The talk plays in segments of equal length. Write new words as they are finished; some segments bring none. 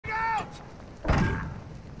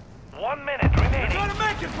1 minute remaining. Gotta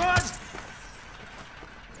make it, bud!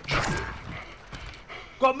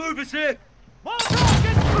 Got movers here! Molotov,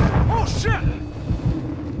 get... Oh, shit!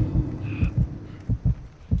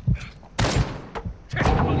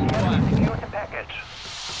 Secure the package.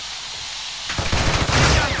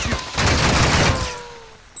 Got you!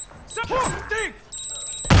 Support! Dig!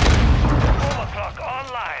 Overclock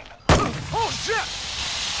online. Oh, shit!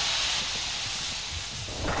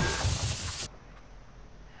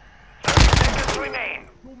 30 seconds remain.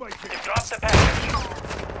 We'll make You it. dropped the package.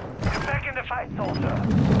 You're back in the fight, soldier.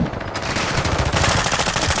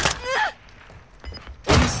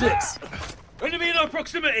 26. Enemy in our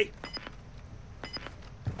proximity.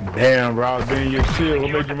 Damn, bro, I was being your shield.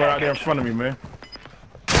 What made you run out there in front of me, man?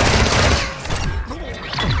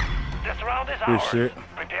 This round is Good ours. shit.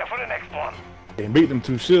 Prepare for the next one. They beat them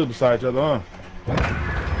two shields beside each other, huh?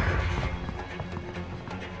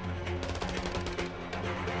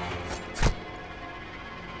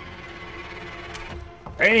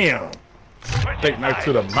 Damn! Take knife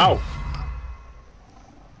to the mouth.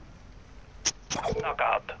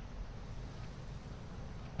 Knockout.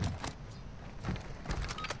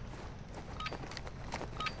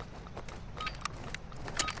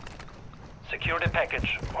 Secure the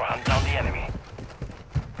package or hunt down the enemy.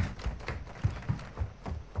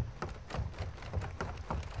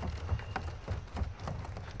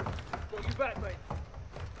 Got you back, mate.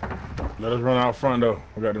 Let us run out front, though.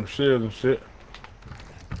 We got them shields and shit.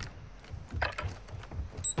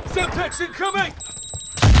 Semtex incoming!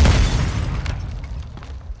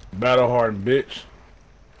 Battle hardened, bitch.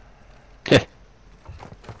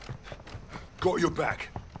 Got your back.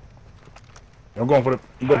 I'm going for the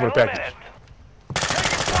Final package. minute.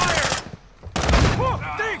 Taking fire!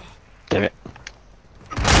 Oh, dig! Damn it.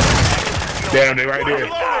 Damn, they right there.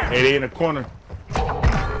 Hey, they in the corner.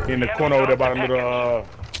 In the corner over there by the little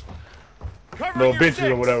Covering little your benches six.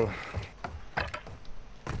 or whatever.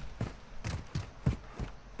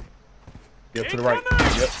 Yep, to the right.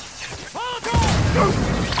 Yep. Molotov!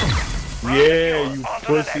 Yeah, you On to the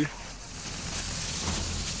pussy. next.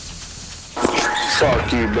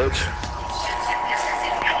 Fuck you, bitch.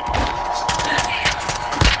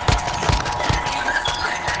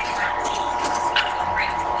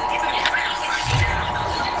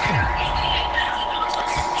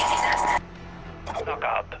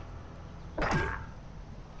 Knockout.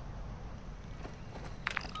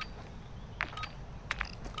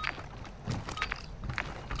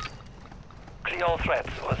 Clear all threats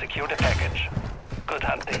or secure the package. Good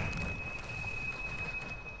hunting.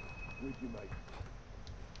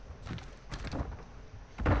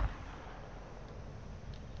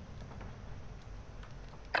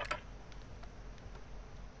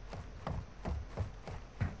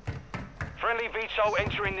 Friendly VTOL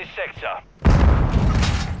entering this sector.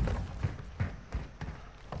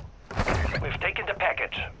 We've taken the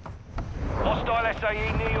package. Hostile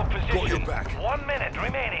SAE near your position. Got your back. 1 minute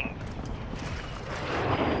remaining.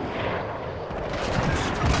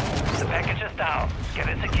 The package is down. Get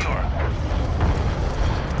it secure.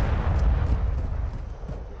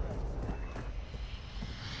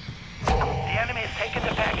 The enemy has taken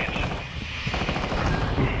the package.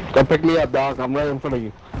 Come pick me up, dog. I'm right in front of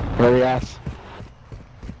you. Hairy ass.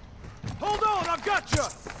 Hold on, I've got you!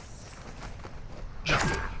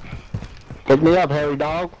 Pick me up, hairy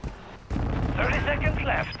dog. 30 seconds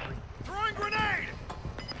left. Throwing grenade!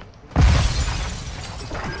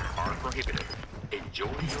 Are prohibited. Enjoy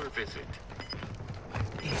your visit.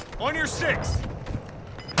 On your six!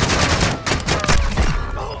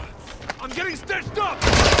 Oh, I'm getting stitched up!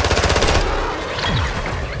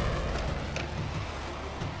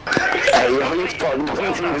 Hey, yo, you fucking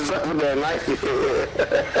doing something that night.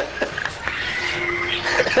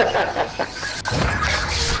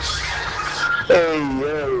 Hey,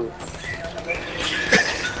 yo.